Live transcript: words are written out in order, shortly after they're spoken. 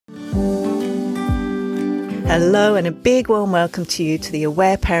Hello and a big warm welcome to you to the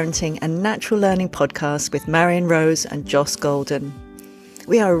Aware Parenting and Natural Learning podcast with Marion Rose and Joss Golden.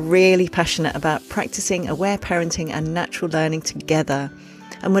 We are really passionate about practicing aware parenting and natural learning together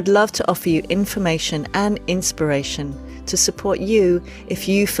and would love to offer you information and inspiration to support you if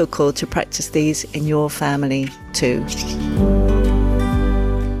you feel called to practice these in your family too.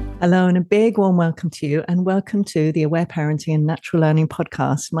 Hello and a big warm welcome to you and welcome to the Aware Parenting and Natural Learning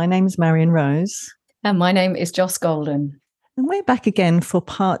podcast. My name is Marion Rose. And my name is Joss Golden. And we're back again for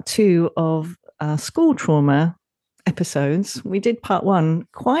part 2 of our school trauma episodes. We did part 1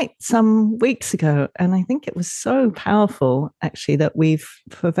 quite some weeks ago, and I think it was so powerful, actually, that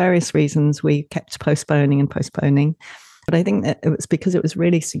for various reasons, we kept postponing. But I think that it was because it was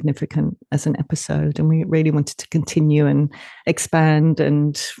really significant as an episode, and we really wanted to continue and expand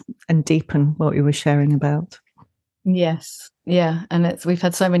and deepen what we were sharing about. Yes, yeah, and we've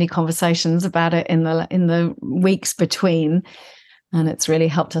had so many conversations about it in the weeks between, and it's really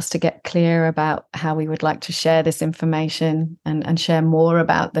helped us to get clear about how we would like to share this information and share more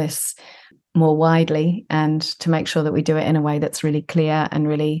about this more widely, and to make sure that we do it in a way that's really clear and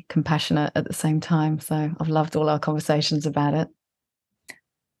really compassionate at the same time. So I've loved all our conversations about it.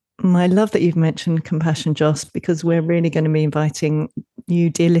 I love that you've mentioned compassion, Joss, because we're really going to be inviting you,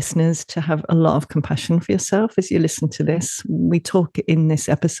 dear listeners, to have a lot of compassion for yourself as you listen to this. We talk in this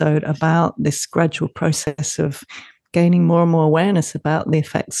episode about this gradual process of gaining more and more awareness about the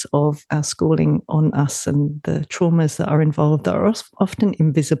effects of our schooling on us and the traumas that are involved that are often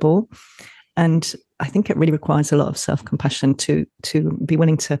invisible. And I think it really requires a lot of self-compassion to be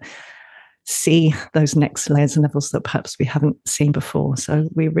willing to see those next layers and levels that perhaps we haven't seen before. So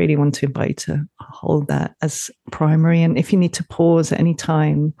we really want to invite you to hold that as primary. And if you need to pause at any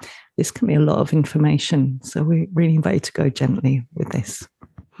time, this can be a lot of information. So we really invite you to go gently with this.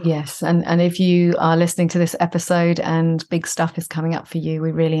 Yes. And if you are listening to this episode and big stuff is coming up for you,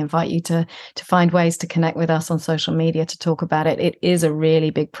 we really invite you to find ways to connect with us on social media to talk about it. It is a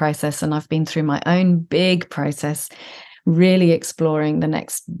really big process. And I've been through my own big process, really exploring the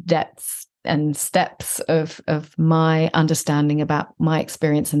next depths and steps of my understanding about my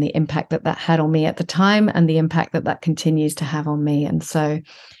experience and the impact that had on me at the time and the impact that continues to have on me. And so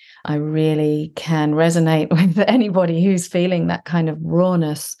I really can resonate with anybody who's feeling that kind of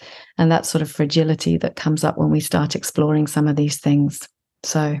rawness and that sort of fragility that comes up when we start exploring some of these things.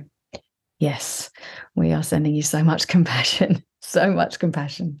 So yes, we are sending you so much compassion, so much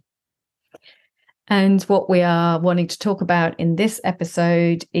compassion. And what we are wanting to talk about in this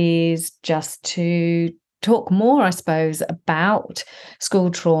episode is just to talk more, I suppose, about school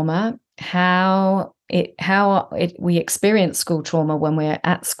trauma, how we experience school trauma when we're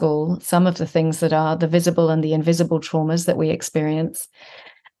at school, some of the things that are the visible and the invisible traumas that we experience,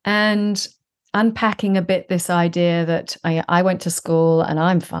 and unpacking a bit this idea that I went to school and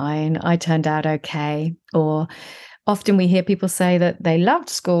I'm fine, I turned out okay, or often we hear people say that they loved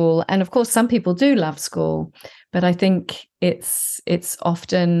school, and of course some people do love school, but I think it's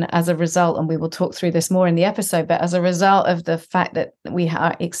often as a result, and we will talk through this more in the episode, but as a result of the fact that we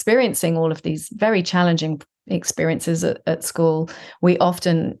are experiencing all of these very challenging experiences at school, we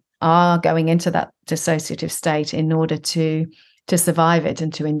often are going into that dissociative state in order to survive it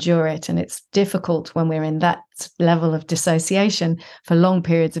and to endure it. And it's difficult when we're in that level of dissociation for long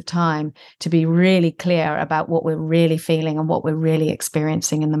periods of time to be really clear about what we're really feeling and what we're really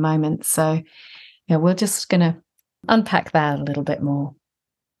experiencing in the moment. So yeah, we're just going to unpack that a little bit more.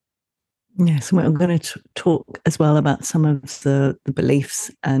 Yes, we're going to talk as well about some of the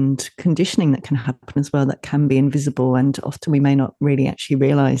beliefs and conditioning that can happen as well, that can be invisible. And often we may not really actually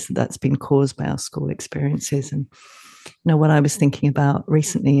realize that that's been caused by our school experiences. And what I was thinking about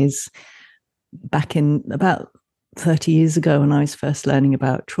recently is back in about 30 years ago when I was first learning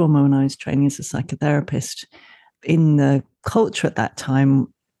about trauma, when I was training as a psychotherapist, in the culture at that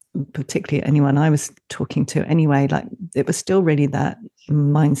time, particularly anyone I was talking to anyway, like it was still really that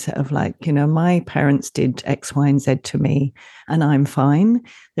mindset of like, my parents did X, Y, and Z to me and I'm fine.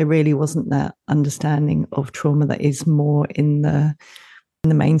 There really wasn't that understanding of trauma that is more in the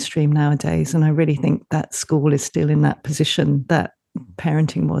mainstream nowadays. And I really think that school is still in that position that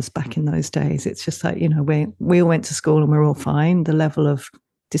parenting was back in those days. It's just like, we all went to school and we're all fine. The level of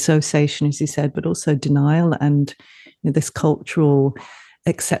dissociation, as you said, but also denial and this cultural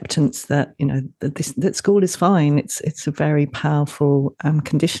acceptance that, that school is fine. It's a very powerful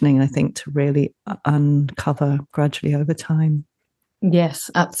conditioning, I think, to really uncover gradually over time.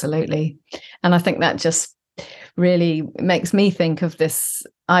 Yes, absolutely. And I think that just really makes me think of this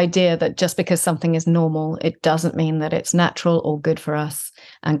idea that just because something is normal, it doesn't mean that it's natural or good for us.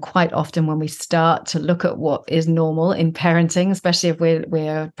 And quite often when we start to look at what is normal in parenting, especially if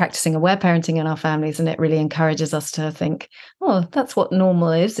we're practicing aware parenting in our families, and it really encourages us to think, oh, that's what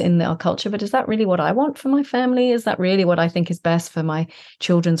normal is in our culture, but is that really what I want for my family? Is that really what I think is best for my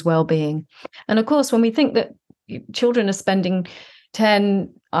children's well-being? And of course, when we think that children are spending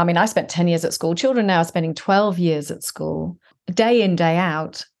I spent 10 years at school. Children now are spending 12 years at school, day in, day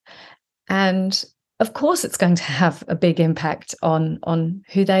out. And of course, it's going to have a big impact on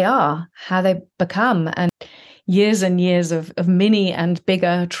who they are, how they become. And years of mini and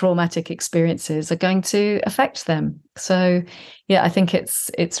bigger traumatic experiences are going to affect them. So, yeah, I think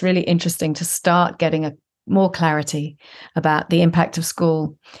it's really interesting to start getting more clarity about the impact of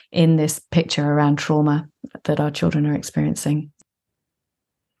school in this picture around trauma that our children are experiencing.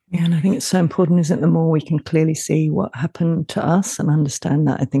 Yeah, and I think it's so important, isn't it? The more we can clearly see what happened to us and understand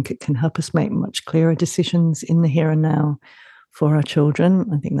that, I think it can help us make much clearer decisions in the here and now for our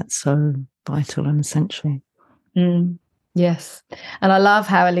children. I think that's so vital and essential. Yes. And I love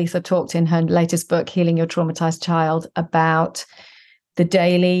how Aletha talked in her latest book, Healing Your Traumatized Child, about the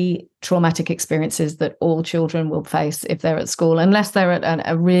daily traumatic experiences that all children will face if they're at school, unless they're at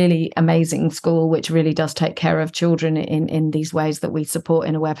a really amazing school, which really does take care of children in these ways that we support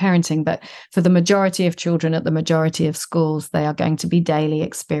in aware parenting. But for the majority of children at the majority of schools, they are going to be daily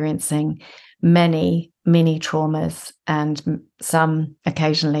experiencing many mini traumas and some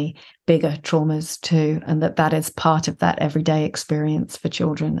occasionally bigger traumas too. And that is part of that everyday experience for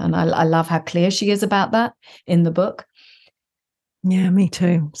children. And I love how clear she is about that in the book. Yeah, me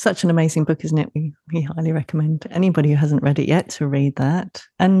too. Such an amazing book, isn't it? We highly recommend anybody who hasn't read it yet to read that.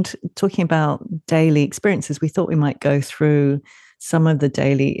 And talking about daily experiences, we thought we might go through some of the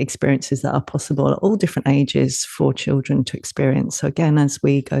daily experiences that are possible at all different ages for children to experience. So again, as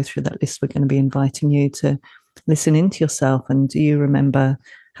we go through that list, we're going to be inviting you to listen into yourself. And do you remember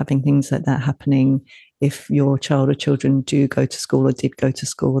having things like that happening if your child or children do go to school or did go to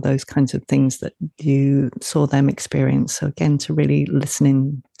school, those kinds of things that you saw them experience? So again, to really listen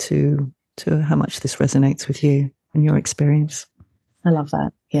in to how much this resonates with you and your experience. I love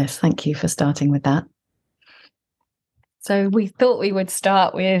that. Yes, thank you for starting with that. So we thought we would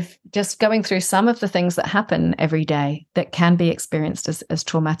start with just going through some of the things that happen every day that can be experienced as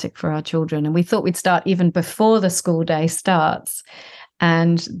traumatic for our children. And we thought we'd start even before the school day starts,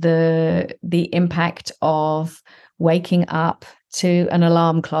 and the impact of waking up to an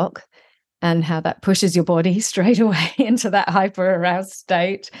alarm clock and how that pushes your body straight away into that hyper-aroused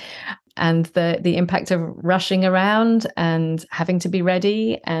state, and the impact of rushing around and having to be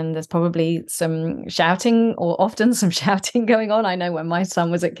ready. And there's probably some shouting, or often some shouting going on. I know when my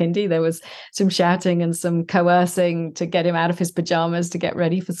son was at kindy, there was some shouting and some coercing to get him out of his pajamas to get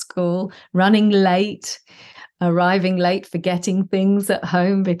ready for school, running late, arriving late, forgetting things at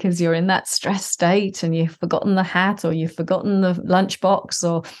home because you're in that stress state and you've forgotten the hat or you've forgotten the lunchbox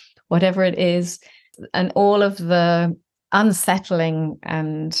or whatever it is. And all of the unsettling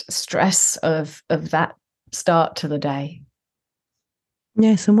and stress of that start to the day.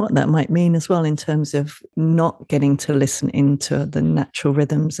 Yes, and what that might mean as well in terms of not getting to listen into the natural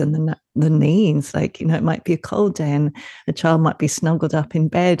rhythms and the needs. Like, it might be a cold day and the child might be snuggled up in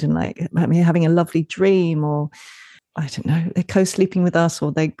bed and having a lovely dream, or I don't know, they're co-sleeping with us,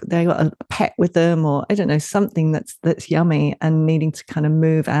 or they got a pet with them, or I don't know, something that's yummy, and needing to kind of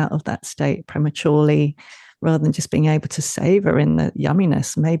move out of that state prematurely, rather than just being able to savor in the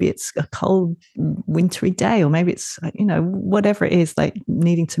yumminess. Maybe it's a cold, wintry day, or maybe it's, whatever it is, like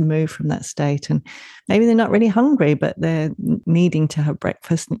needing to move from that state. And maybe they're not really hungry, but they're needing to have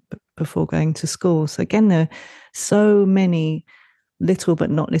breakfast before going to school. So again, there are so many little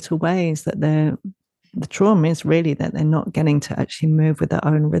but not little ways that the trauma is really that they're not getting to actually move with their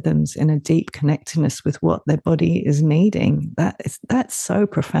own rhythms in a deep connectedness with what their body is needing. That's so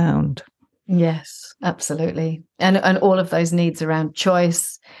profound. Yes, absolutely. And all of those needs around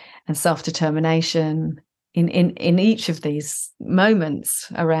choice and self-determination in each of these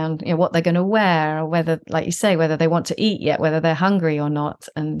moments around, what they're going to wear, or whether, like you say, whether they want to eat yet, whether they're hungry or not.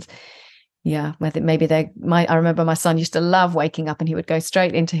 And yeah, whether maybe I remember my son used to love waking up and he would go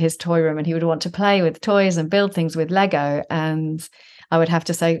straight into his toy room and he would want to play with toys and build things with Lego. And I would have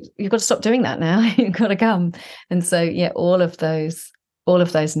to say, you've got to stop doing that now. You've got to come. And so, yeah, all of those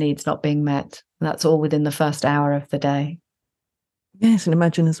needs not being met. And that's all within the first hour of the day. Yes, and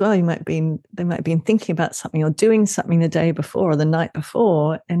imagine as well, they might have been thinking about something or doing something the day before or the night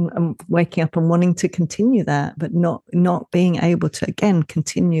before, and waking up and wanting to continue that, but not being able to again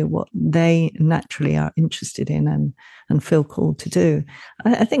continue what they naturally are interested in and feel called to do.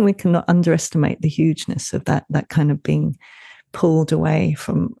 I think we cannot underestimate the hugeness of that kind of being pulled away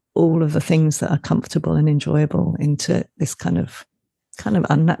from all of the things that are comfortable and enjoyable into this kind of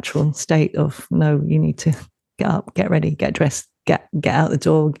unnatural state of, no, you need to get up, get ready, get dressed, get out the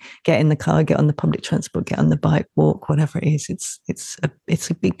door, get in the car, get on the public transport, get on the bike, walk, whatever it is. It's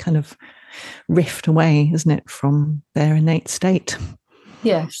a big kind of rift away, isn't it, from their innate state?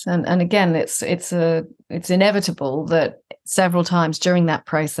 Yes, and again, it's inevitable that several times during that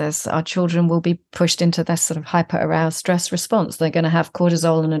process, our children will be pushed into this sort of hyper-aroused stress response. They're going to have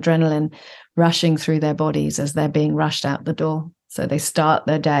cortisol and adrenaline rushing through their bodies as they're being rushed out the door. So they start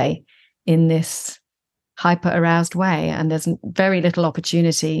their day in this hyper-aroused way, and there's very little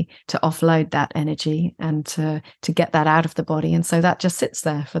opportunity to offload that energy and to get that out of the body, and so that just sits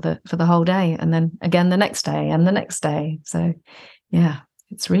there for the whole day, and then again the next day and the next day. So yeah,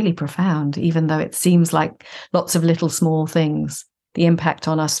 it's really profound, even though it seems like lots of little small things. The impact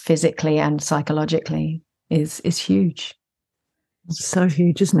on us physically and psychologically is huge. It's so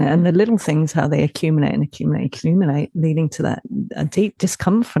huge, isn't it? And the little things, how they accumulate and accumulate, leading to that a deep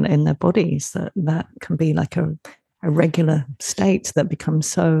discomfort in their bodies that can be like a regular state that becomes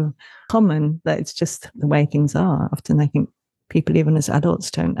so common that it's just the way things are. Often I think people, even as adults,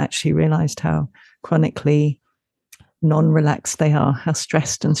 don't actually realize how chronically non-relaxed they are, how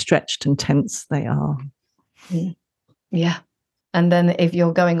stressed and stretched and tense they are. Yeah. And then if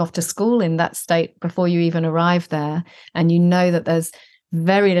you're going off to school in that state before you even arrive there, and you know that there's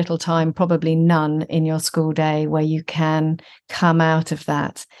very little time, probably none, in your school day where you can come out of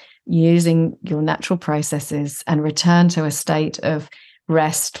that using your natural processes and return to a state of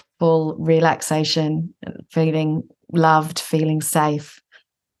restful relaxation, feeling loved, feeling safe,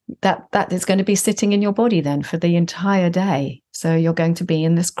 that is going to be sitting in your body then for the entire day. So you're going to be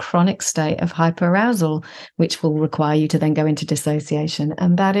in this chronic state of hyperarousal, which will require you to then go into dissociation.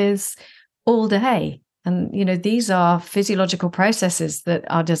 And that is all day. And, these are physiological processes that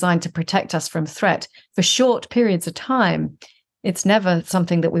are designed to protect us from threat for short periods of time. It's never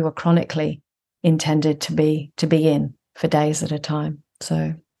something that we were chronically intended to be in for days at a time.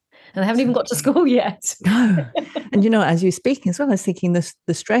 So, and I haven't even got to school yet. No. And, as you're speaking as well, I was thinking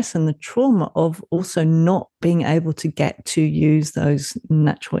the stress and the trauma of also not being able to get to use those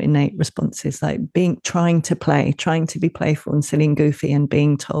natural innate responses, like trying to be playful and silly and goofy, and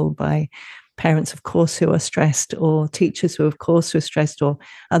being told by parents, of course, who are stressed, or teachers who, of course, are stressed, or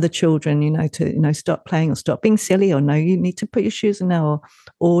other children, to stop playing or stop being silly, or no, you need to put your shoes on now,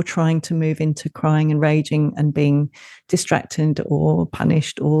 or trying to move into crying and raging and being distracted or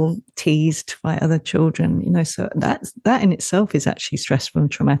punished or teased by other children. So that in itself is actually stressful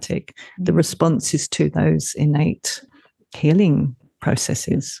and traumatic. The responses to those innate healing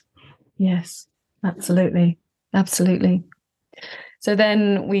processes. Yes, absolutely. Absolutely. So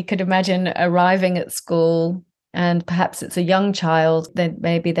then we could imagine arriving at school, and perhaps it's a young child. Then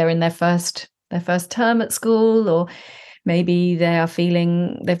maybe they're in their first term at school, or maybe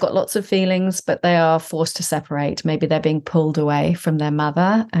they've got lots of feelings, but they are forced to separate. Maybe they're being pulled away from their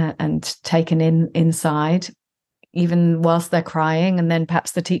mother and taken inside, even whilst they're crying. And then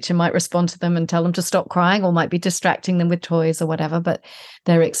perhaps the teacher might respond to them and tell them to stop crying, or might be distracting them with toys or whatever. But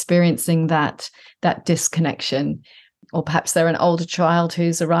they're experiencing that disconnection. Or perhaps they're an older child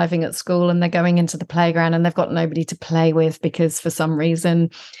who's arriving at school and they're going into the playground and they've got nobody to play with because for some reason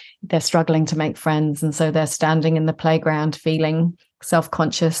they're struggling to make friends. And so they're standing in the playground feeling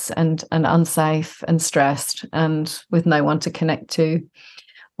self-conscious and unsafe and stressed and with no one to connect to.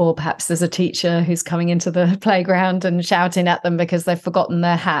 Or perhaps there's a teacher who's coming into the playground and shouting at them because they've forgotten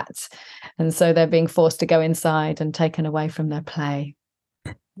their hat. And so they're being forced to go inside and taken away from their play.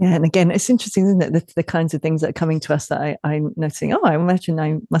 Yeah, and again, it's interesting, isn't it? The kinds of things that are coming to us that I'm noticing. I imagine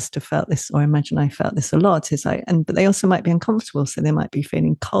I must have felt this, or I imagine I felt this a lot. But they also might be uncomfortable, so they might be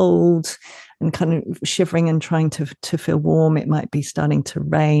feeling cold and kind of shivering and trying to feel warm. It might be starting to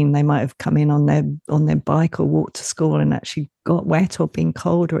rain. They might have come in on their bike or walked to school and actually got wet, or being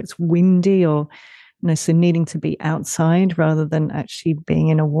cold, or it's windy, or so needing to be outside rather than actually being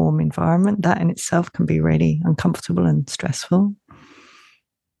in a warm environment. That in itself can be really uncomfortable and stressful.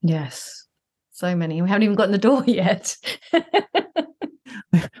 Yes, so many. We haven't even gotten the door yet.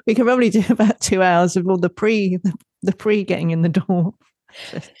 We can probably do about 2 hours of all the pre getting in the door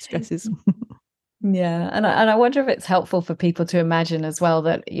stresses. Yeah. And I wonder if it's helpful for people to imagine as well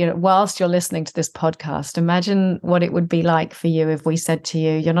that, you know, whilst you're listening to this podcast, imagine what it would be like for you if we said to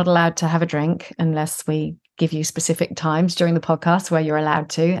you, you're not allowed to have a drink unless we give you specific times during the podcast where you're allowed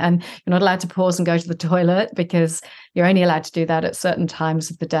to. And you're not allowed to pause and go to the toilet because you're only allowed to do that at certain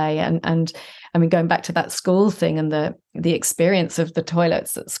times of the day. And I mean, going back to that school thing and the experience of the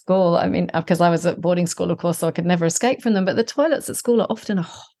toilets at school, I mean, because I was at boarding school, of course, so I could never escape from them. But the toilets at school are often a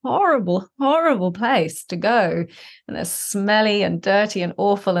horrible, horrible place to go. And they're smelly and dirty and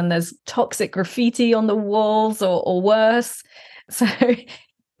awful. And there's toxic graffiti on the walls or worse. So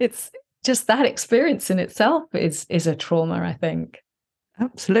it's just that experience in itself is a trauma, I think.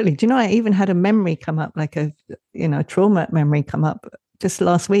 Absolutely. Do you know, I even had a memory come up, like a trauma memory come up just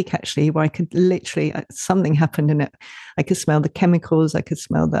last week, actually, where I could literally, something happened in it. I could smell the chemicals. I could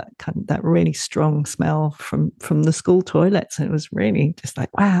smell that really strong smell from the school toilets. And it was really just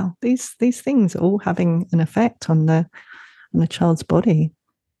like, wow, these things are all having an effect on the child's body.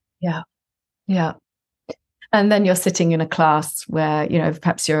 Yeah. Yeah. And then you're sitting in a class where, you know,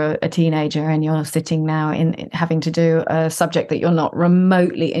 perhaps you're a teenager and you're sitting now in having to do a subject that you're not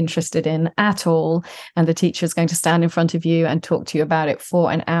remotely interested in at all. And the teacher is going to stand in front of you and talk to you about it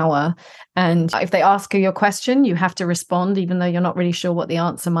for an hour. And if they ask you your question, you have to respond, even though you're not really sure what the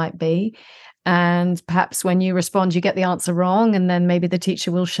answer might be. And perhaps when you respond, you get the answer wrong. And then maybe the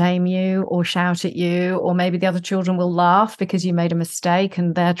teacher will shame you or shout at you, or maybe the other children will laugh because you made a mistake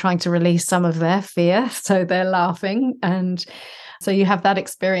and they're trying to release some of their fear. So they're laughing. And so you have that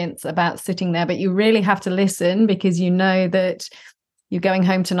experience about sitting there, but you really have to listen because you know that you're going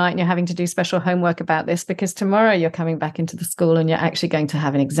home tonight and you're having to do special homework about this because tomorrow you're coming back into the school and you're actually going to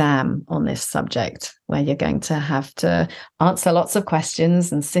have an exam on this subject where you're going to have to answer lots of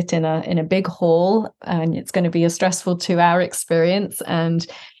questions and sit in a big hall, and it's going to be a stressful 2-hour experience, and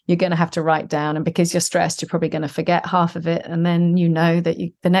you're going to have to write down. And because you're stressed, you're probably going to forget half of it. And then you know that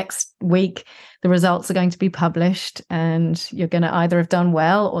the next week, the results are going to be published and you're going to either have done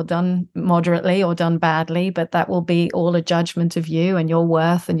well or done moderately or done badly. But that will be all a judgment of you and your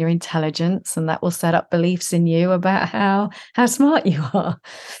worth and your intelligence. And that will set up beliefs in you about how smart you are.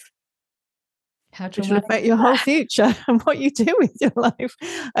 Which will affect your whole future and what you do with your life.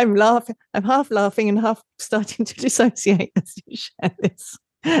 I'm half laughing and half starting to dissociate as you share this.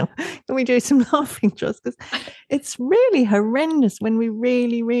 Can we do some laughing, Joss? Because it's really horrendous when we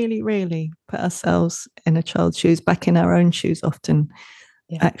really, really, really put ourselves in a child's shoes, back in our own shoes often,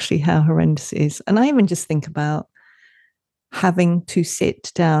 actually how horrendous it is. And I even just think about having to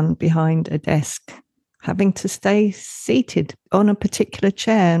sit down behind a desk, having to stay seated on a particular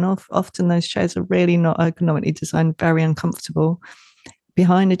chair. And often those chairs are really not ergonomically designed, very uncomfortable,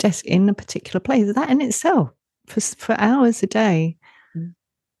 behind a desk in a particular place. That in itself, for hours a day,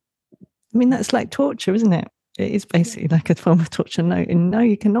 I mean, that's like torture, isn't it? It is basically like a form of torture. No,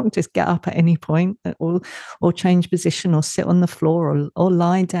 you cannot just get up at any point or change position or sit on the floor or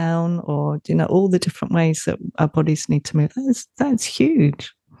lie down or, you know, all the different ways that our bodies need to move. That's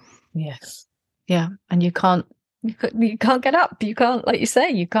huge. Yes. Yeah. And you can't get up. You can't, like you say,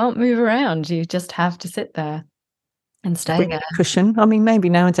 you can't move around. You just have to sit there and stay there. Cushion. I mean, maybe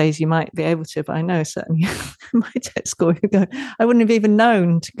nowadays you might be able to, but I know certainly my at school, I wouldn't have even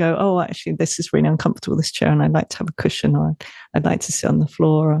known to go, oh, actually, this is really uncomfortable, this chair, and I'd like to have a cushion, or I'd like to sit on the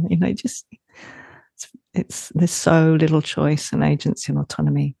floor, or, you know, just there's so little choice and agency and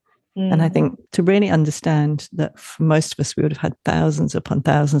autonomy. And I think to really understand that for most of us, we would have had thousands upon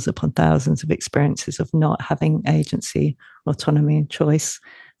thousands upon thousands of experiences of not having agency, autonomy, and choice.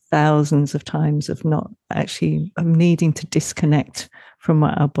 Thousands of times of not actually needing to disconnect from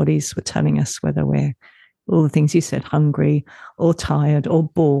what our bodies were telling us, whether we're all the things you said, hungry or tired or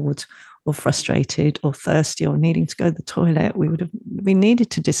bored or frustrated or thirsty or needing to go to the toilet. We needed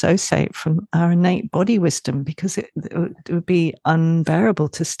to dissociate from our innate body wisdom because it would be unbearable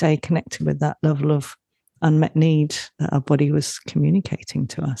to stay connected with that level of unmet need that our body was communicating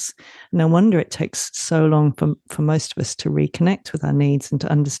to us. No wonder it takes so long for most of us to reconnect with our needs and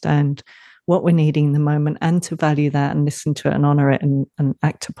to understand what we're needing in the moment and to value that and listen to it and honor it and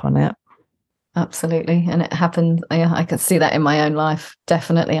act upon it. Absolutely. And it happened. I can see that in my own life.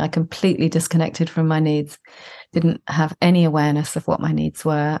 Definitely. I completely disconnected from my needs. Didn't have any awareness of what my needs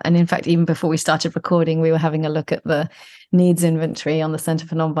were. And in fact, even before we started recording, we were having a look at the needs inventory on the Centre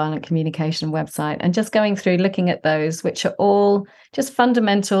for Nonviolent Communication website and just going through looking at those, which are all just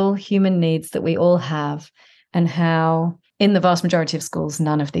fundamental human needs that we all have, and how in the vast majority of schools,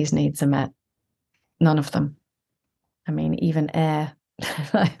 none of these needs are met. None of them. I mean, even air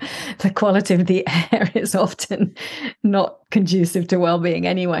the quality of the air is often not conducive to well-being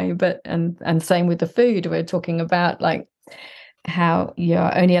anyway. But and same with the food. We're talking about like how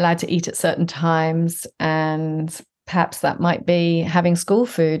you're only allowed to eat at certain times, and perhaps that might be having school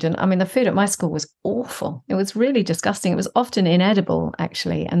food. And I mean, the food at my school was awful. It was really disgusting. It was often inedible,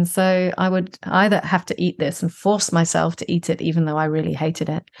 actually. And so I would either have to eat this and force myself to eat it, even though I really hated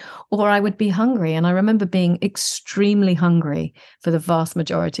it, or I would be hungry. And I remember being extremely hungry for the vast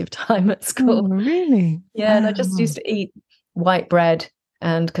majority of time at school. Oh, really? Yeah. And I just used to eat white bread,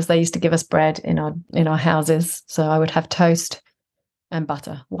 and because they used to give us bread in our houses. So I would have toast and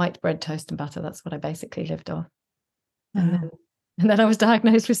butter, white bread, toast and butter. That's what I basically lived off. And then I was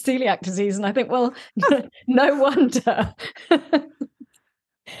diagnosed with celiac disease. And I think, well, no wonder.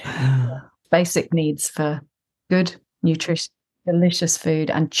 Basic needs for good, nutritious, delicious food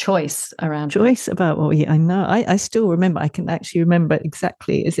and choice around choice food. About what we eat. I know. I still remember. I can actually remember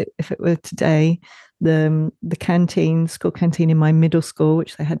exactly. If it were today, the canteen, school canteen in my middle school,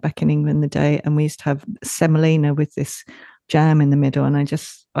 which they had back in England the day, and we used to have semolina with this jam in the middle. And I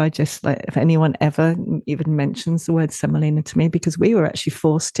just like, if anyone ever even mentions the word semolina to me, because we were actually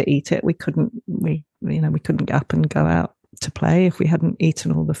forced to eat it. We couldn't get up and go out to play if we hadn't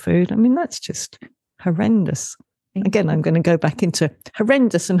eaten all the food. I mean, that's just horrendous. Again, I'm going to go back into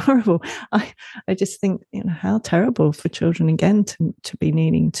horrendous and horrible. I just think, how terrible for children again to be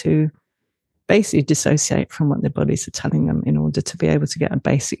needing to basically dissociate from what their bodies are telling them in order to be able to get a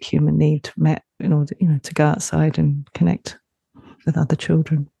basic human need met, in order, to go outside and connect with other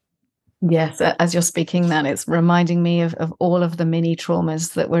children. Yes, as you're speaking that, it's reminding me of all of the mini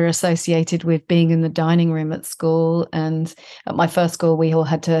traumas that were associated with being in the dining room at school. And at my first school, we all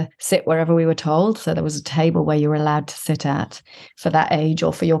had to sit wherever we were told. So there was a table where you were allowed to sit at for that age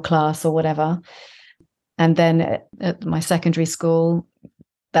or for your class or whatever. And then at my secondary school,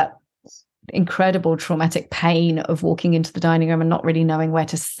 that incredible traumatic pain of walking into the dining room and not really knowing where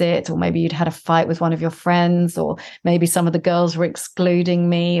to sit, or maybe you'd had a fight with one of your friends, or maybe some of the girls were excluding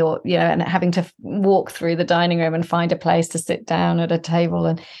me, or and having to walk through the dining room and find a place to sit down at a table.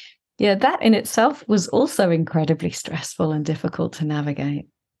 And that in itself was also incredibly stressful and difficult to navigate.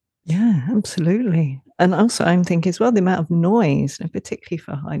 Yeah, absolutely. And also I'm thinking as well, the amount of noise, and particularly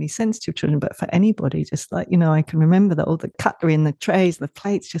for highly sensitive children, but for anybody, just like, I can remember that all the cutlery in the trays, the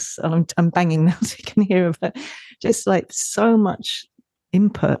plates, just, I'm banging now so you can hear of it. Just like so much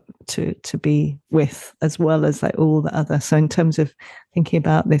input to be with, as well as like all the other. So in terms of thinking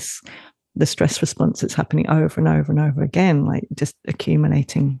about this, the stress response that's happening over and over and over again, like just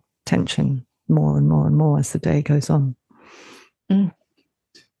accumulating tension more and more and more as the day goes on. Mm.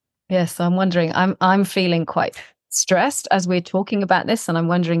 Yes, I'm wondering, I'm feeling quite stressed as we're talking about this, and I'm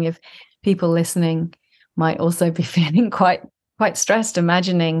wondering if people listening might also be feeling quite stressed,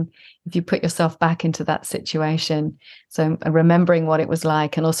 imagining if you put yourself back into that situation. So remembering what it was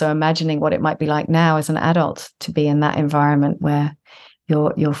like, and also imagining what it might be like now as an adult to be in that environment where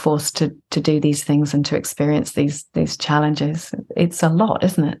you're forced to do these things and to experience these challenges. It's a lot,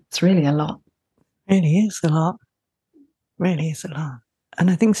 isn't it? It's really a lot. Really is a lot. Really is a lot. And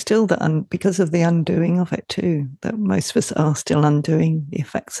I think still that because of the undoing of it too, that most of us are still undoing the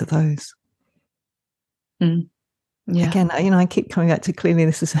effects of those. Mm. Yeah. Again, I keep coming back to, clearly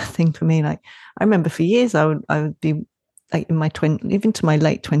this is a thing for me. Like I remember for years I would be like in my 20s, even to my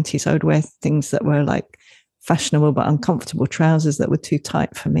late 20s, I would wear things that were like fashionable but uncomfortable, trousers that were too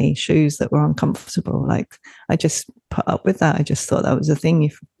tight for me, shoes that were uncomfortable. Like I just put up with that. I just thought that was a thing.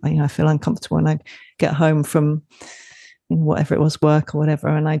 If I feel uncomfortable, and I'd get home from whatever it was, work or whatever,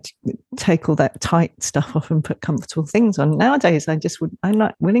 and I'd take all that tight stuff off and put comfortable things on. Nowadays, I'm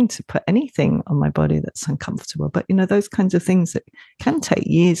not willing to put anything on my body that's uncomfortable. But those kinds of things that can take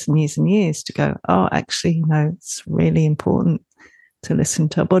years and years and years to go, oh, actually, it's really important to listen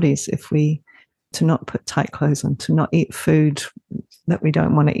to our bodies. To not put tight clothes on, to not eat food that we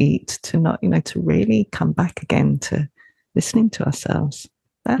don't want to eat, to not, to really come back again to listening to ourselves.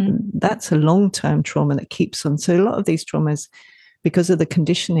 That's a long-term trauma that keeps on. So a lot of these traumas, because of the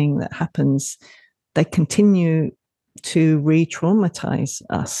conditioning that happens, they continue to re-traumatize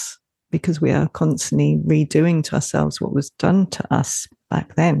us because we are constantly redoing to ourselves what was done to us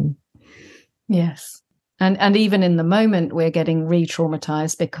back then. Yes. And even in the moment, we're getting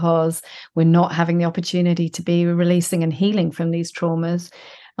re-traumatized because we're not having the opportunity to be releasing and healing from these traumas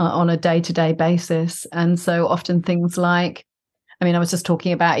on a day-to-day basis. And so often things like I mean, I was just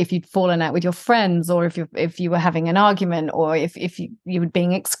talking about if you'd fallen out with your friends, or if you were having an argument, or if you were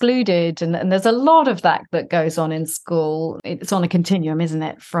being excluded. And there's a lot of that goes on in school. It's on a continuum, isn't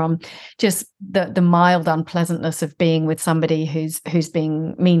it? From just the mild unpleasantness of being with somebody who's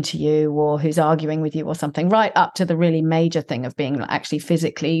being mean to you, or who's arguing with you or something, right up to the really major thing of being actually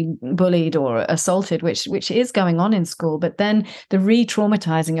physically bullied or assaulted, which is going on in school. But then the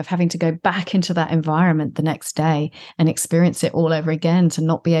re-traumatizing of having to go back into that environment the next day and experience it all over again, to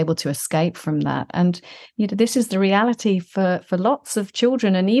not be able to escape from that. And this is the reality for lots of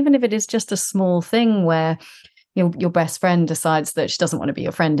children. And even if it is just a small thing where your best friend decides that she doesn't want to be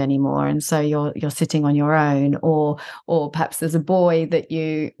your friend anymore, and so you're sitting on your own, or perhaps there's a boy that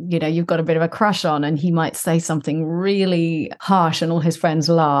you've got a bit of a crush on, and he might say something really harsh and all his friends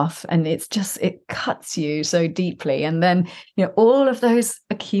laugh, and it cuts you so deeply. And then all of those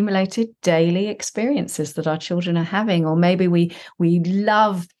accumulated daily experiences that our children are having, or maybe we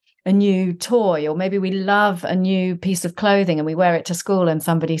love a new toy, or maybe we love a new piece of clothing and we wear it to school and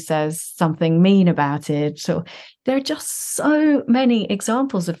somebody says something mean about it. So there are just so many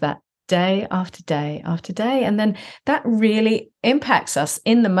examples of that, day after day after day. And then that really impacts us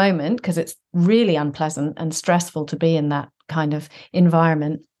in the moment, because it's really unpleasant and stressful to be in that kind of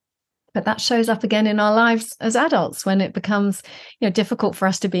environment. But that shows up again in our lives as adults, when it becomes difficult for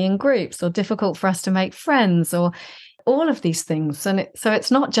us to be in groups, or difficult for us to make friends, or all of these things. And so it's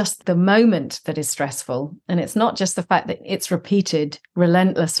not just the moment that is stressful, and it's not just the fact that it's repeated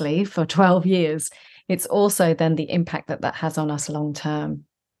relentlessly for 12 years. It's also then the impact that has on us long term.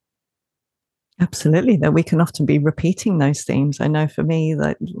 Absolutely, that we can often be repeating those themes. I know for me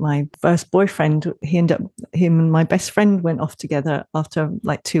that my first boyfriend, him and my best friend went off together after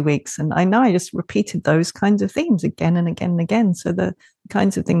like 2 weeks. And I know I just repeated those kinds of themes again and again and again. So the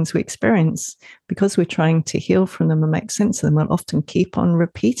kinds of things we experience, because we're trying to heal from them and make sense of them, we'll often keep on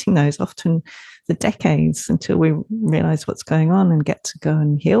repeating those, often for decades, until we realize what's going on and get to go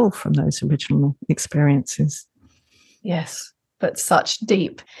and heal from those original experiences. Yes, but such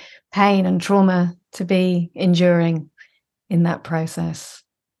deep pain and trauma to be enduring in that process.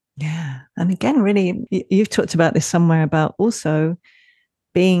 Yeah. And again, really, you've talked about this somewhere, about also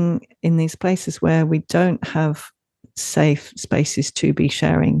being in these places where we don't have safe spaces to be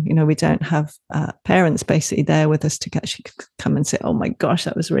sharing. We don't have parents basically there with us to actually come and say, oh my gosh,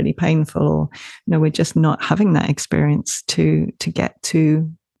 that was really painful. Or, we're just not having that experience to get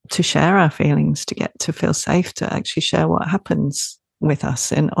to share our feelings, to get to feel safe, to actually share what happens with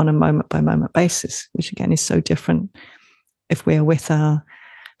us and on a moment by moment basis, which again is so different if we're with our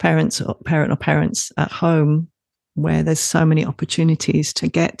parents or parents at home, where there's so many opportunities to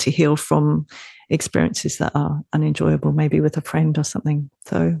get to heal from experiences that are unenjoyable, maybe with a friend or something.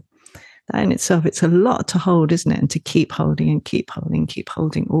 So that in itself, it's a lot to hold, isn't it? And to keep holding and keep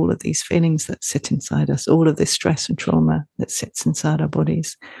holding all of these feelings that sit inside us, all of this stress and trauma that sits inside our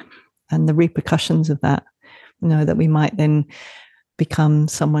bodies, and the repercussions of that, that we might then become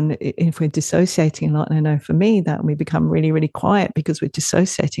someone, if we're dissociating a lot. And I know for me that we become really, really quiet because we're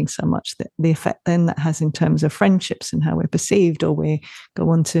dissociating so much, that the effect then that has in terms of friendships and how we're perceived, or we go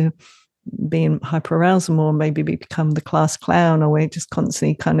on to be in hyperarousal more, maybe we become the class clown, or we're just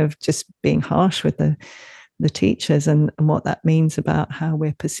constantly kind of just being harsh with the teachers, and what that means about how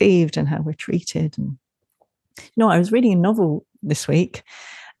we're perceived and how we're treated. And I was reading a novel this week,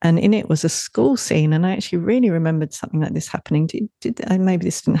 and in it was a school scene. And I actually really remembered something like this happening. Maybe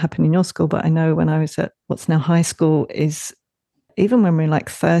this didn't happen in your school, but I know when I was at what's now high school, is even when we were like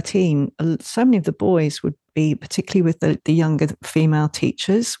 13, so many of the boys would be, particularly with the younger female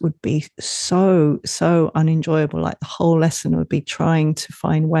teachers, would be so unenjoyable. Like the whole lesson would be trying to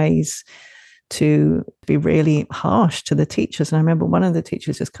find ways to be really harsh to the teachers. And I remember one of the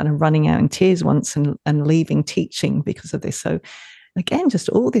teachers just kind of running out in tears once and leaving teaching because of this. So again, just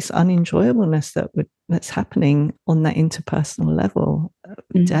all this unenjoyableness that's happening on that interpersonal level,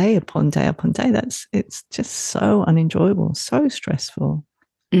 day upon day upon day. It's just so unenjoyable, so stressful.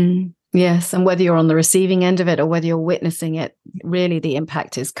 Yes, and whether you're on the receiving end of it or whether you're witnessing it, really the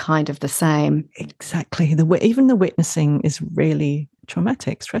impact is kind of the same. Exactly. Even the witnessing is really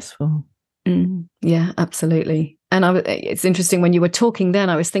traumatic, stressful. Yeah, absolutely. And it's interesting, when you were talking then,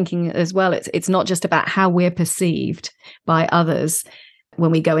 I was thinking as well, it's not just about how we're perceived by others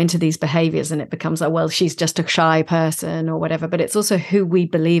when we go into these behaviors and it becomes, oh, well, she's just a shy person or whatever, but it's also who we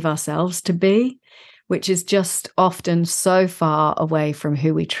believe ourselves to be, which is just often so far away from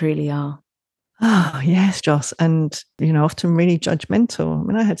who we truly are. Oh, yes, Joss. And, often really judgmental. I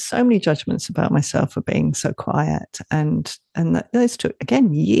mean, I had so many judgments about myself for being so quiet. And those took,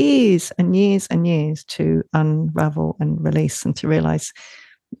 again, years and years and years to unravel and release and to realize,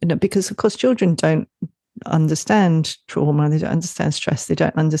 because, of course, children don't understand trauma, they don't understand stress, they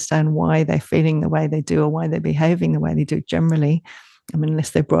don't understand why they're feeling the way they do or why they're behaving the way they do generally. I mean, unless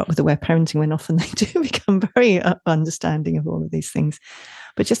they're brought up with aware parenting, when often they do become very understanding of all of these things.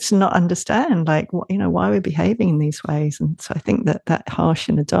 But just to not understand, like, why we're behaving in these ways. And so I think that harsh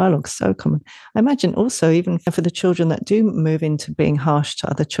inner dialogue is so common. I imagine also, even for the children that do move into being harsh to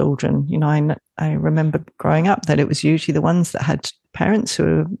other children, I remember growing up that it was usually the ones that had parents who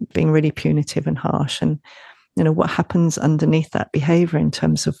were being really punitive and harsh. And, what happens underneath that behavior in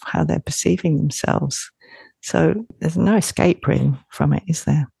terms of how they're perceiving themselves. So there's no escape really from it, is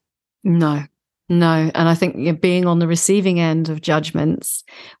there? No. And I think being on the receiving end of judgments,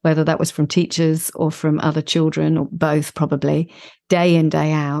 whether that was from teachers or from other children, or both probably, day in,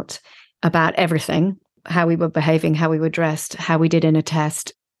 day out, about everything, how we were behaving, how we were dressed, how we did in a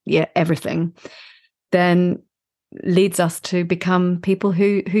test, everything, then leads us to become people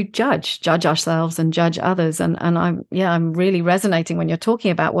who judge ourselves and judge others. And I'm really resonating when you're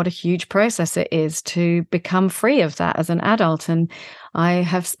talking about what a huge process it is to become free of that as an adult. And I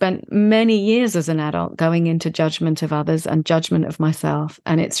have spent many years as an adult going into judgment of others and judgment of myself.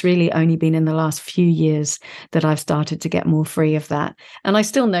 And it's really only been in the last few years that I've started to get more free of that. And I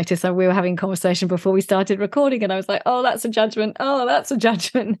still notice that we were having a conversation before we started recording, and I was like, oh, that's a judgment. Oh, that's a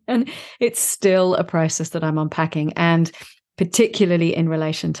judgment. And it's still a process that I'm unpacking, and particularly in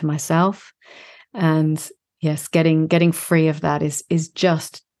relation to myself. And yes, getting free of that is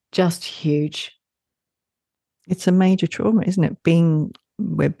just huge. It's a major trauma, isn't it?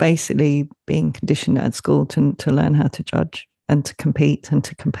 We're basically being conditioned at school to learn how to judge and to compete and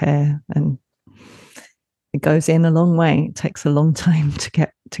to compare, and it goes in a long way. It takes a long time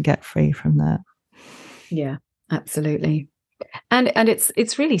to get free from that. Yeah, absolutely. And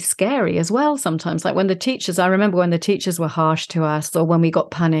it's really scary as well sometimes. Like I remember when the teachers were harsh to us, or when we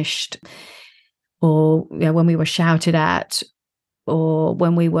got punished, or when we were shouted at, or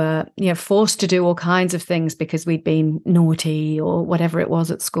when we were forced to do all kinds of things because we'd been naughty or whatever it was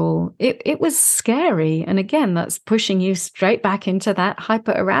at school. It was scary. And again, that's pushing you straight back into that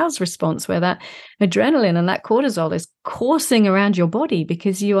hyper aroused response, where that adrenaline and that cortisol is coursing around your body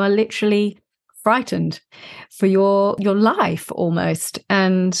because you are literally frightened for your life almost.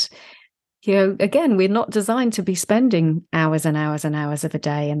 And again, we're not designed to be spending hours and hours and hours of a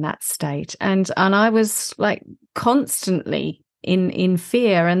day in that state. And I was like constantly in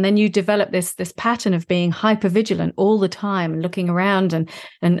fear. And then you develop this pattern of being hyper vigilant all the time, and looking around and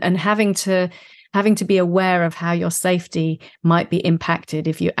having to be aware of how your safety might be impacted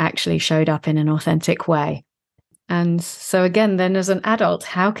if you actually showed up in an authentic way. And so again, then as an adult,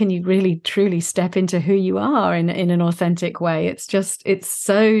 how can you really truly step into who you are in an authentic way? It's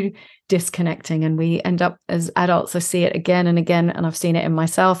so disconnecting. And we end up as adults, I see it again and again, and I've seen it in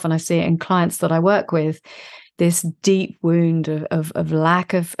myself, and I see it in clients that I work with, this deep wound of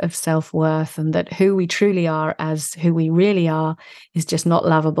lack of self-worth, and that who we truly are as who we really are is just not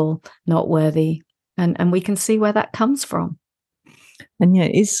lovable, not worthy. And we can see where that comes from. And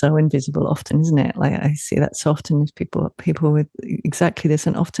it is so invisible often, isn't it? Like I see that so often as people with exactly this,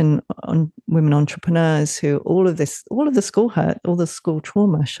 and often on women entrepreneurs who all of the school hurt, all the school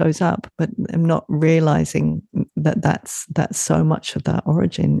trauma shows up, but I'm not realizing that's so much of that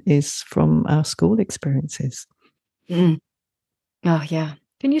origin is from our school experiences. Oh yeah.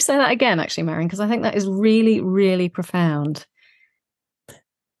 Can you say that again, actually, Marion? Because I think that is really, really profound.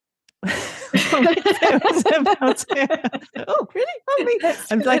 Oh, really?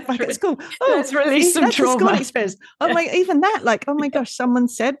 I'm like back at school. Let's release some trauma. School experience. Oh my, even that, like, oh my gosh, someone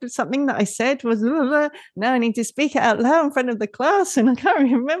said something that I said was blah, blah, blah. Now I need to speak it out loud in front of the class, and I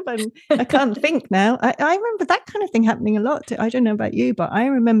can't remember. And I can't think now. I remember that kind of thing happening a lot. I don't know about you, but I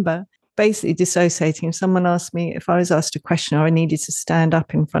remember basically dissociating. If someone asked me, if I was asked a question or I needed to stand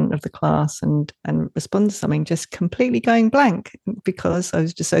up in front of the class and respond to something, just completely going blank because I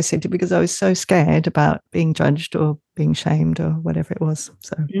was dissociated, because I was so scared about being judged or being shamed or whatever it was.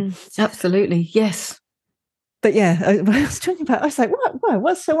 So absolutely, yes. But yeah, what I was talking about, I was like,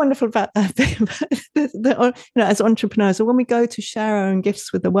 what's so wonderful about that? As entrepreneurs, or when we go to share our own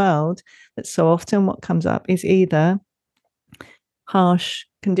gifts with the world, that so often what comes up is either harsh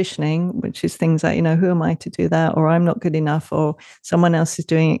conditioning, which is things like, who am I to do that? Or I'm not good enough, or someone else is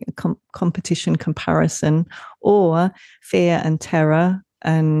doing a competition comparison, or fear and terror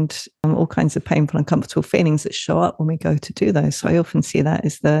and all kinds of painful, uncomfortable feelings that show up when we go to do those. So I often see that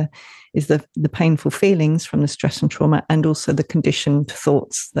as the is the painful feelings from the stress and trauma, and also the conditioned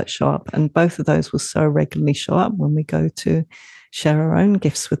thoughts that show up. And both of those will so regularly show up when we go to share our own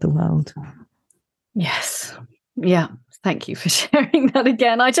gifts with the world. Yes. Yeah. Thank you for sharing that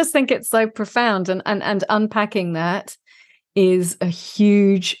again. I just think it's so profound, and unpacking that is a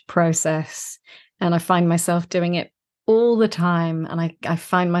huge process. And I find myself doing it all the time. And I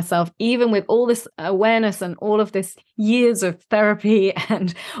find myself, even with all this awareness and all of this years of therapy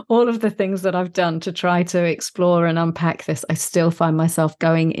and all of the things that I've done to try to explore and unpack this, I still find myself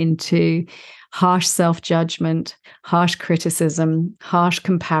going into harsh self-judgment, harsh criticism, harsh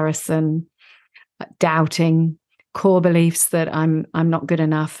comparison, doubting, core beliefs that I'm not good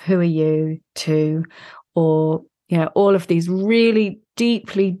enough. Who are you to? Or, all of these really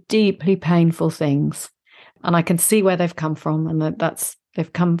deeply, deeply painful things. And I can see where they've come from, and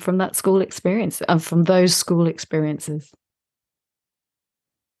they've come from that school experience and from those school experiences.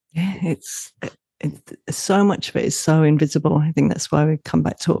 Yeah, it's so much of it is so invisible. I think that's why we come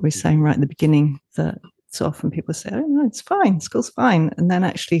back to what we were saying right at the beginning, that so often people say, oh, no, it's fine, school's fine. And then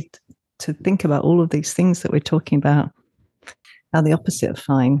actually to think about all of these things that we're talking about are the opposite of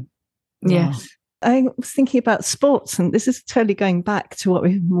fine. Yes. I was thinking about sports, and this is totally going back to what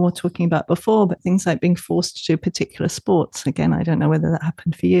we were talking about before, but things like being forced to do particular sports. Again, I don't know whether that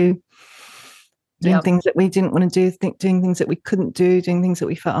happened for you. Doing things that we didn't want to do, doing things that we couldn't do, doing things that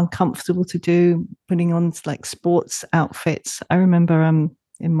we felt uncomfortable to do, putting on like sports outfits. I remember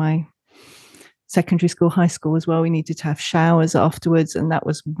in my secondary school, high school as well, we needed to have showers afterwards. And that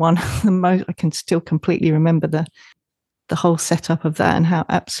was one of the most, I can still completely remember the whole setup of that and how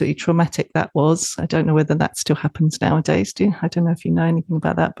absolutely traumatic that was. I don't know whether that still happens nowadays. I don't know if you know anything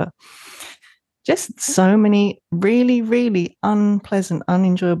about that, but just so many really, really unpleasant,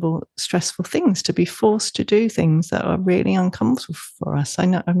 unenjoyable, stressful things, to be forced to do things that are really uncomfortable for us.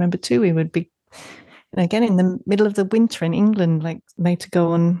 I remember too, we would be, again, in the middle of the winter in England, like made to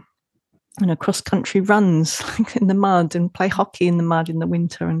go on cross-country runs like in the mud and play hockey in the mud in the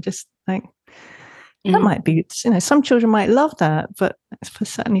winter, and just like, that might be, some children might love that, but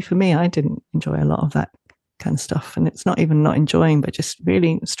certainly for me, I didn't enjoy a lot of that kind of stuff. And it's not even not enjoying, but just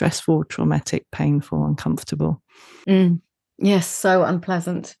really stressful, traumatic, painful, uncomfortable. Yes, so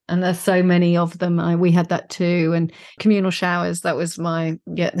unpleasant. And there's so many of them. We had that too. And communal showers, that was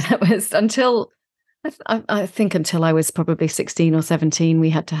until I think until I was probably 16 or 17,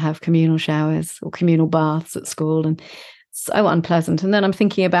 we had to have communal showers or communal baths at school, and so unpleasant. And then I'm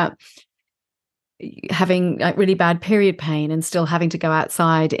thinking about having like really bad period pain and still having to go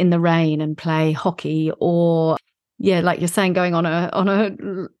outside in the rain and play hockey, or like you're saying, going on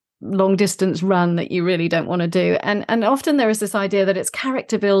a long distance run that you really don't want to do. And often there is this idea that it's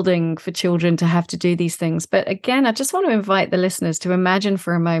character building for children to have to do these things. But again, I just want to invite the listeners to imagine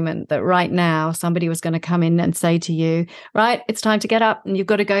for a moment that right now somebody was going to come in and say to you, right, it's time to get up and you've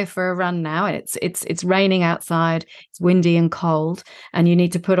got to go for a run now. And it's raining outside, it's windy and cold, and you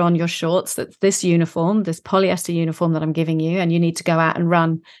need to put on your shorts. That's this uniform, this polyester uniform that I'm giving you, and you need to go out and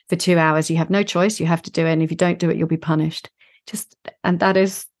run for 2 hours. You have no choice. You have to do it. And if you don't do it, you'll be punished. And that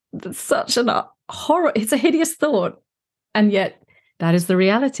is such a horror. It's a hideous thought. And yet that is the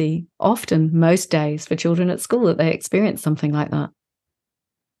reality often, most days, for children at school, that they experience something like that.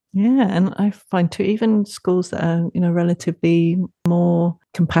 Yeah. And I find too, even schools that are, relatively more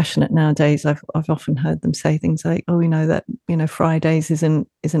compassionate nowadays, I've often heard them say things like, that, Fridays is an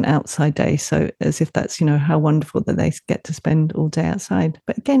outside day. So as if that's, how wonderful that they get to spend all day outside.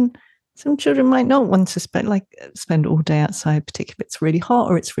 But again, some children might not want to spend all day outside, particularly if it's really hot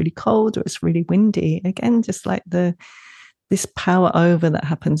or it's really cold or it's really windy. Again, just like this power over that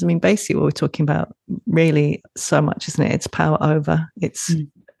happens. I mean, basically what we're talking about really so much, isn't it? It's power over. It's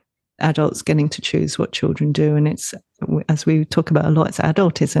adults getting to choose what children do. And it's, as we talk about a lot, it's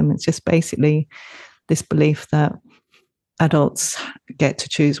adultism. It's just basically this belief that adults get to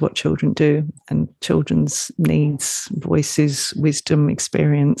choose what children do, and children's needs, voices, wisdom,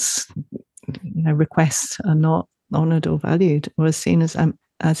 experience, requests are not honoured or valued or seen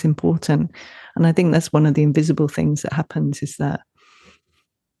as important. And I think that's one of the invisible things that happens, is that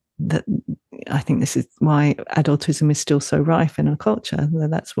I think this is why adultism is still so rife in our culture.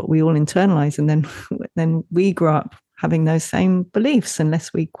 That's what we all internalize, and then we grow up having those same beliefs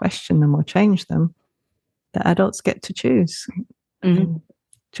unless we question them or change them. That adults get to choose.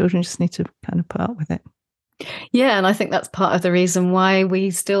 Children just need to kind of put up with it. Yeah, and I think that's part of the reason why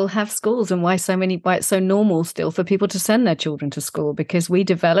we still have schools, and why it's so normal still for people to send their children to school, because we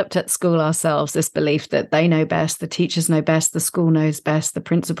developed at school ourselves this belief that they know best, the teachers know best, the school knows best, the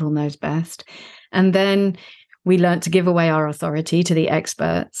principal knows best. And then we learned to give away our authority to the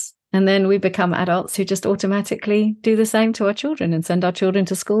experts. And then we become adults who just automatically do the same to our children and send our children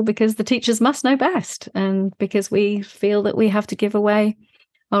to school because the teachers must know best, and because we feel that we have to give away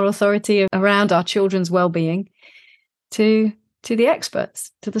our authority around our children's well-being to the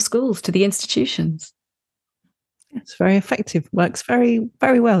experts, to the schools, to the institutions. It's very effective, works very,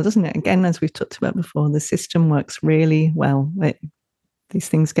 very well, doesn't it? Again, as we've talked about before, the system works really well. These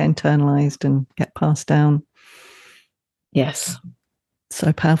things get internalized and get passed down. Yes.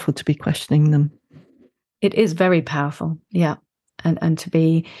 So powerful to be questioning them. It is very powerful, yeah. And to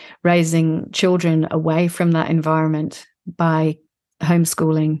be raising children away from that environment by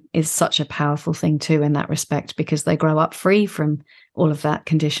homeschooling is such a powerful thing too in that respect, because they grow up free from all of that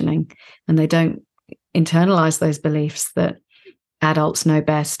conditioning and they don't internalize those beliefs that adults know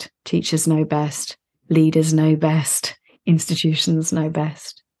best, teachers know best, leaders know best, institutions know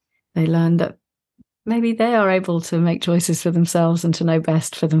best. They learn that maybe they are able to make choices for themselves and to know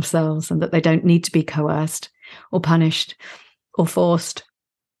best for themselves, and that they don't need to be coerced or punished or forced.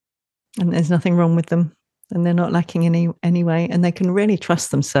 And there's nothing wrong with them. And they're not lacking in any way. And they can really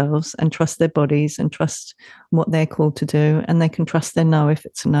trust themselves and trust their bodies and trust what they're called to do. And they can trust their no if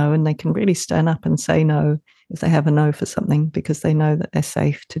it's a no. And they can really stand up and say no if they have a no for something, because they know that they're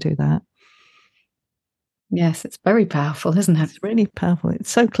safe to do that. Yes, it's very powerful, isn't it? It's really powerful.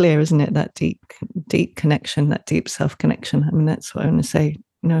 It's so clear, isn't it? That deep connection, that deep self-connection. I mean, that's what I want to say.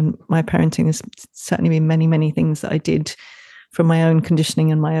 You know, my parenting has certainly been many, many things that I did from my own conditioning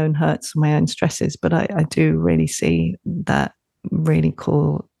and my own hurts and my own stresses. But I do really see that really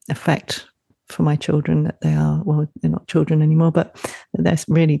cool effect for my children, that they are, well, they're not children anymore, but they're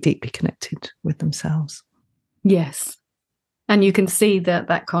really deeply connected with themselves. Yes. And you can see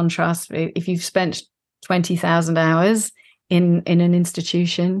that contrast. If you've spent 20,000 hours in an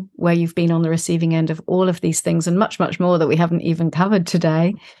institution where you've been on the receiving end of all of these things and much, much more that we haven't even covered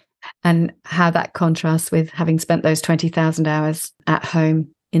today, and how that contrasts with having spent those 20,000 hours at home,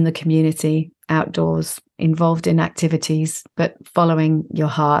 in the community, outdoors, involved in activities, but following your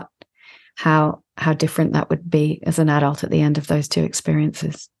heart, how different that would be as an adult at the end of those two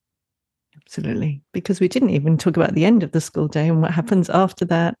experiences. Absolutely. Because we didn't even talk about the end of the school day and what happens after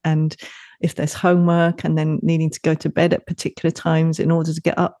that, and if there's homework, and then needing to go to bed at particular times in order to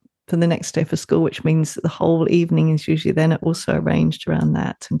get up for the next day for school, which means that the whole evening is usually then also arranged around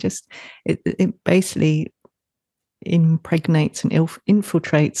that. And just it basically impregnates and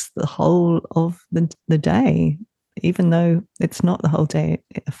infiltrates the whole of the day, even though it's not the whole day.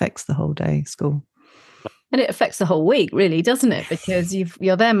 It affects the whole day, school. And it affects the whole week, really, doesn't it? Because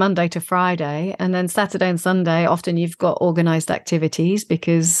you're there Monday to Friday, and then Saturday and Sunday, often you've got organized activities,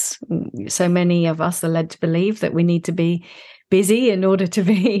 because so many of us are led to believe that we need to be busy in order to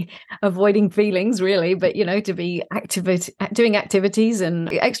be avoiding feelings, really, but, you know, to be doing activities and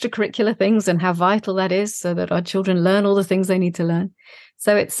extracurricular things, and how vital that is so that our children learn all the things they need to learn.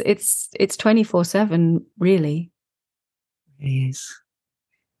 So it's 24/7, really. It is.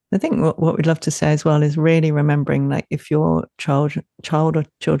 I think what we'd love to say as well is really remembering, like, if your child or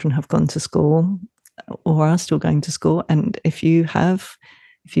children have gone to school or are still going to school, and if you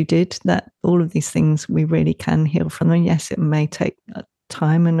did that, all of these things, we really can heal from them. Yes, it may take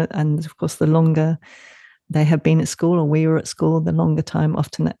time, and of course, the longer they have been at school or we were at school, the longer time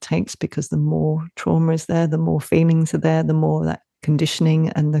often that takes, because the more trauma is there, the more feelings are there, the more that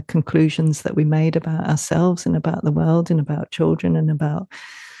conditioning and the conclusions that we made about ourselves and about the world and about children and about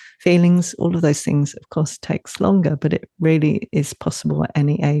feelings, all of those things, of course, takes longer. But it really is possible at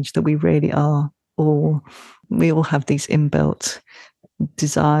any age that we really are we all have these inbuilt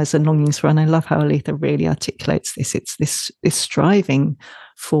desires and longings for. And I love how Aletha really articulates this. It's this striving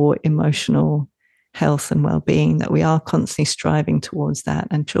for emotional health and well-being, that we are constantly striving towards that.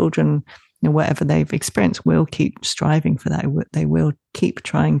 And children, you know, whatever they've experienced, will keep striving for that. They will keep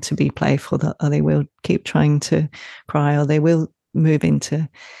trying to be playful, or they will keep trying to cry, or they will move into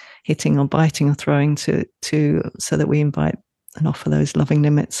hitting or biting or throwing to so that we invite and offer those loving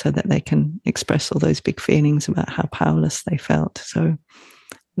limits so that they can express all those big feelings about how powerless they felt. So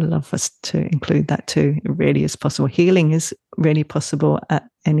I love us to include that too. It really is possible. Healing is really possible at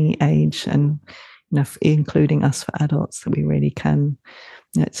any age, and, you know, including us for adults, that we really can.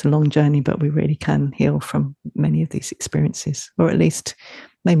 You know, it's a long journey, but we really can heal from many of these experiences, or at least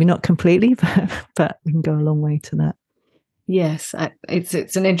maybe not completely, but we can go a long way to that. Yes,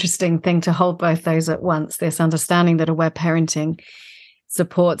 it's an interesting thing to hold both those at once, this understanding that aware parenting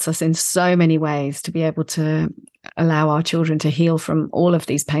supports us in so many ways to be able to allow our children to heal from all of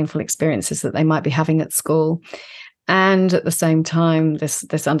these painful experiences that they might be having at school, And at the same time,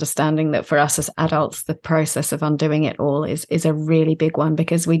 this understanding that for us as adults, the process of undoing it all is a really big one,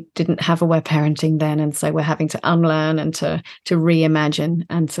 because we didn't have aware parenting then. And so we're having to unlearn and to reimagine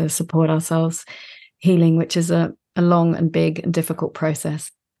and to support ourselves healing, which is a long and big and difficult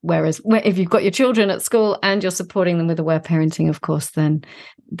process. Whereas if you've got your children at school and you're supporting them with aware parenting, of course, then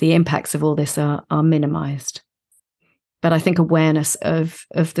the impacts of all this are minimized. But I think awareness of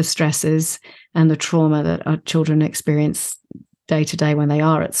the stresses and the trauma that our children experience day to day when they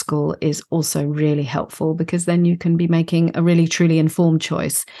are at school is also really helpful, because then you can be making a really truly informed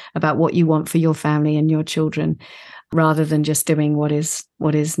choice about what you want for your family and your children, rather than just doing what is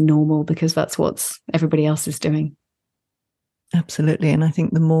normal because that's what everybody else is doing. Absolutely. And I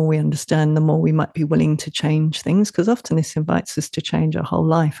think the more we understand, the more we might be willing to change things, because often this invites us to change our whole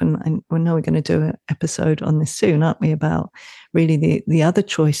life. And we know we're going to do an episode on this soon, aren't we, about really the other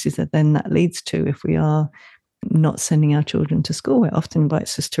choices that then that leads to if we are not sending our children to school. It often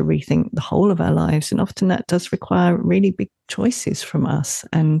invites us to rethink the whole of our lives. And often that does require really big choices from us.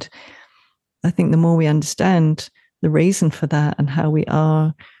 And I think the more we understand the reason for that and how we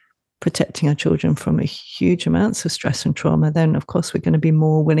are protecting our children from a huge amounts of stress and trauma, then of course we're going to be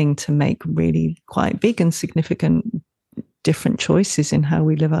more willing to make really quite big and significant different choices in how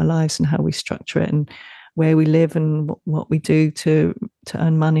we live our lives and how we structure it and where we live and what we do to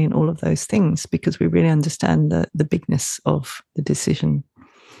earn money and all of those things, because we really understand the bigness of the decision.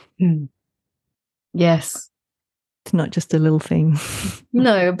 Yes. It's not just a little thing.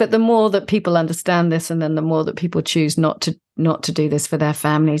 No, but the more that people understand this, and then the more that people choose not to do this for their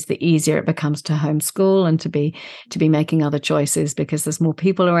families, the easier it becomes to homeschool and to be making other choices, because there's more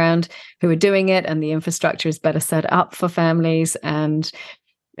people around who are doing it, and the infrastructure is better set up for families, and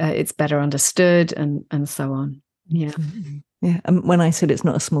it's better understood, and so on. Yeah. Yeah. And when I said it's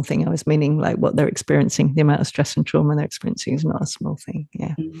not a small thing, I was meaning like what they're experiencing, the amount of stress and trauma they're experiencing is not a small thing.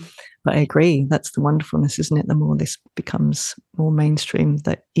 Yeah. But I agree. That's the wonderfulness, isn't it? The more this becomes more mainstream,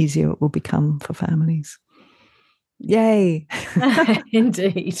 the easier it will become for families. Yay.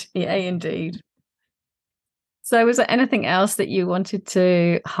 Indeed. Yay, indeed. So was there anything else that you wanted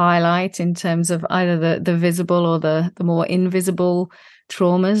to highlight in terms of either the visible or the more invisible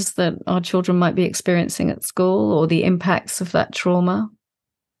traumas that our children might be experiencing at school, or the impacts of that trauma?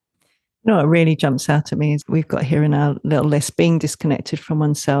 You know, what really jumps out at me is we've got here in our little list being disconnected from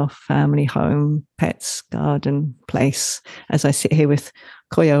oneself, family, home, pets, garden, place. As I sit here with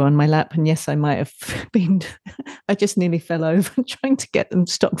Koyo on my lap, and yes, I might have been, I just nearly fell over trying to get them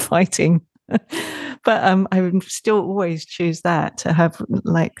to stop fighting. But I would still always choose that to have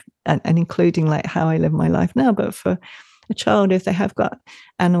like, and including like how I live my life now. But for a child, if they have got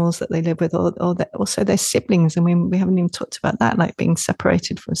animals that they live with, or also their siblings, and we haven't even talked about that, like being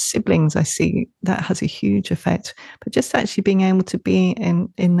separated from siblings, I see that has a huge effect. But just actually being able to be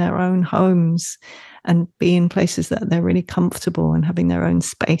in their own homes and be in places that they're really comfortable and having their own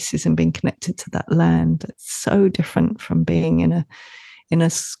spaces and being connected to that land, it's so different from being in a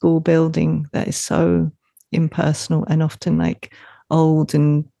school building that is so impersonal and often like old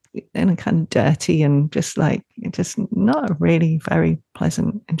and kind of dirty and just not a really very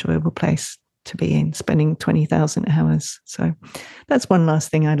pleasant, enjoyable place to be in, spending 20,000 hours. So that's one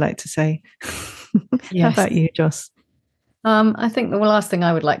last thing I'd like to say. Yes. How about you, Joss? I think the last thing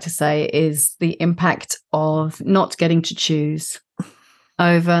I would like to say is the impact of not getting to choose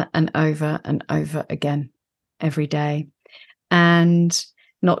over and over and over again every day, and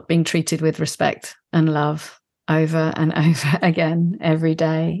not being treated with respect and love over and over again every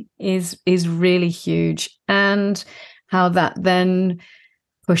day is really huge, and how that then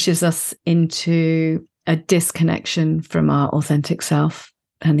pushes us into a disconnection from our authentic self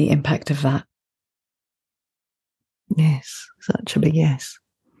and the impact of that. Yes, such a big yes.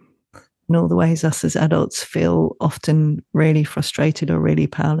 In all the ways us as adults feel often really frustrated or really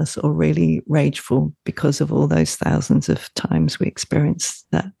powerless or really rageful because of all those thousands of times we experience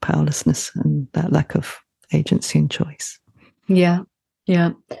that powerlessness and that lack of agency and choice. Yeah.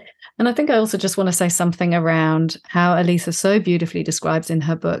 And I think I also just want to say something around how Elisa so beautifully describes in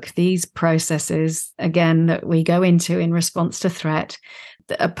her book these processes, again, that we go into in response to threat,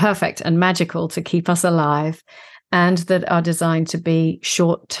 that are perfect and magical to keep us alive, and that are designed to be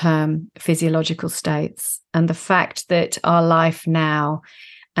short-term physiological states. And the fact that our life now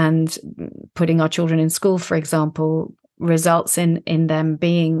and putting our children in school, for example, results in them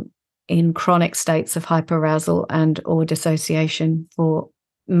being in chronic states of hyperarousal and or dissociation for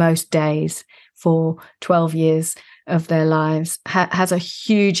most days for 12 years of their lives has a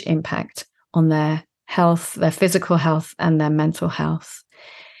huge impact on their health, their physical health and their mental health.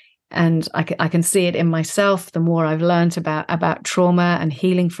 And I can see it in myself. The more I've learned about trauma and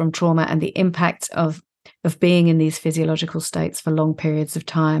healing from trauma and the impact of being in these physiological states for long periods of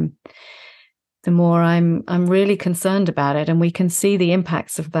time, the more I'm really concerned about it. And we can see the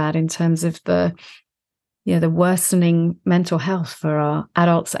impacts of that in terms of the worsening mental health for our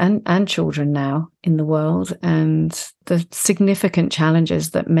adults and children now in the world, and the significant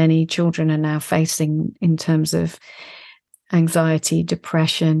challenges that many children are now facing in terms of anxiety,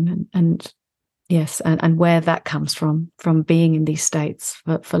 depression, and where that comes from being in these states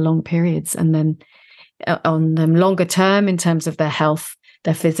for long periods, and then on them longer term in terms of their health,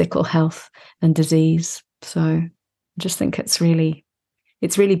 their physical health and disease. So I just think it's really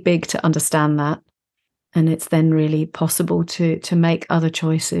big to understand that. And it's then really possible to make other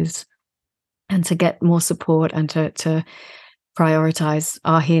choices and to get more support and to prioritize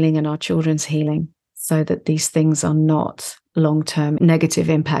our healing and our children's healing, so that these things are not long-term negative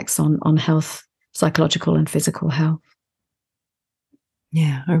impacts on health, psychological and physical health.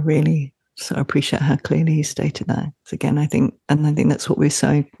 Yeah, I really so appreciate how clearly you stated that. So again, I think that's what we're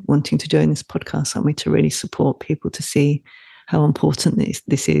so wanting to do in this podcast, aren't we? To really support people to see how important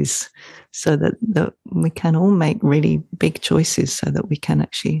this is, so that we can all make really big choices, so that we can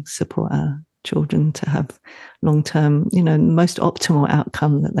actually support our children to have long-term, most optimal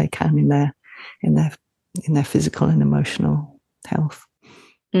outcome that they can in their physical and emotional health.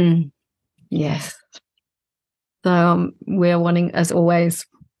 Yes. So we're wanting, as always,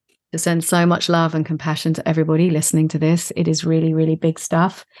 to send so much love and compassion to everybody listening to this. It is really, really big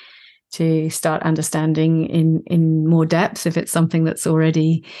stuff to start understanding in more depth. If it's something that's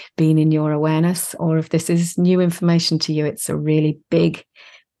already been in your awareness, or if this is new information to you, it's a really big,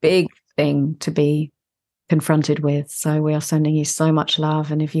 big thing to be confronted with. So we are sending you so much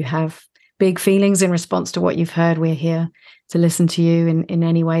love. And if you have big feelings in response to what you've heard, we're here to listen to you in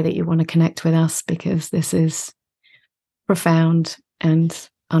any way that you want to connect with us, because this is profound and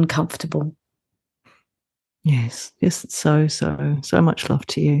uncomfortable. Yes, just so much love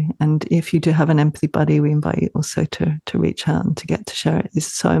to you. And if you do have an empathy buddy, we invite you also to reach out and to get to share it.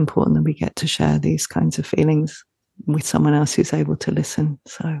 It's so important that we get to share these kinds of feelings with someone else who's able to listen.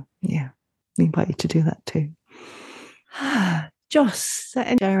 So yeah, we invite you to do that too. Joss,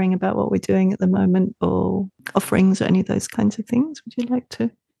 any sharing about what we're doing at the moment, or offerings or any of those kinds of things? Would you like to?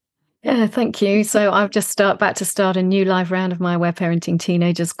 Yeah, thank you. So I've just about to start a new live round of my Aware Parenting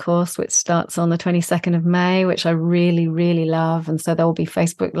Teenagers course, which starts on the 22nd of May, which I really, really love. And so there will be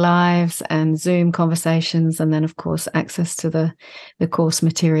Facebook Lives and Zoom conversations, and then, of course, access to the course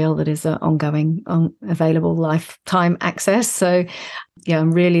material that is ongoing, available lifetime access. So yeah,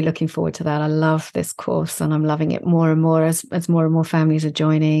 I'm really looking forward to that. I love this course, and I'm loving it more and more as more and more families are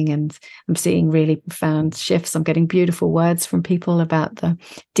joining, and I'm seeing really profound shifts. I'm getting beautiful words from people about the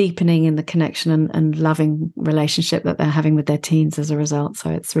deepening in the connection and loving relationship that they're having with their teens as a result. So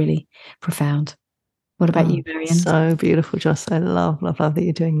it's really profound. What about you, Marion? So beautiful, Joss. I love that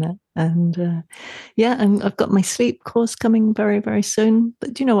you're doing that. And and I've got my sleep course coming very, very soon.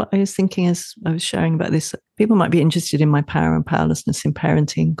 But do you know what I was thinking as I was sharing about this? People might be interested in my Power and Powerlessness in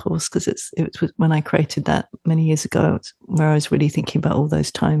Parenting course, because it was when I created that many years ago, where I was really thinking about all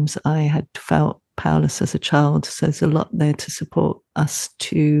those times I had felt powerless as a child. So there's a lot there to support us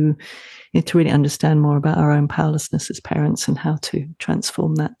to really understand more about our own powerlessness as parents and how to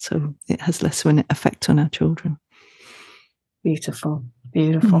transform that so it has less of an effect on our children. Beautiful.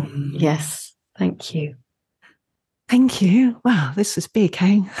 Yes, thank you. Wow, this was big,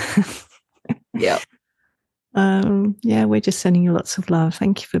 hey? Yeah. We're just sending you lots of love.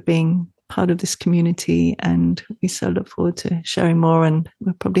 Thank you for being part of this community, and we so look forward to sharing more, and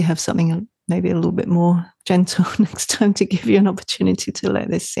we'll probably have something maybe a little bit more gentle next time to give you an opportunity to let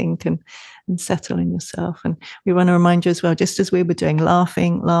this sink and settle in yourself. And we want to remind you as well, just as we were doing,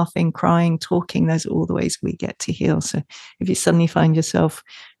 laughing, crying, talking, those are all the ways we get to heal. So if you suddenly find yourself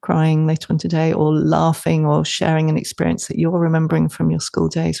crying later on today, or laughing, or sharing an experience that you're remembering from your school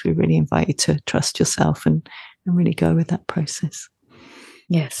days, we really invite you to trust yourself and really go with that process.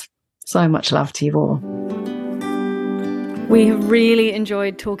 Yes, so much love to you all. We have really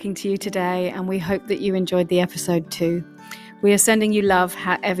enjoyed talking to you today, and we hope that you enjoyed the episode too. We are sending you love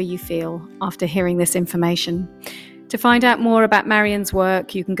however you feel after hearing this information. To find out more about Marion's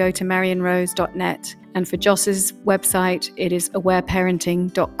work, you can go to marionrose.net, and for Joss's website, it is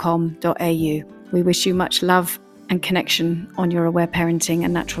awareparenting.com.au. We wish you much love and connection on your aware parenting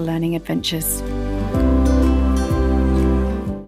and natural learning adventures.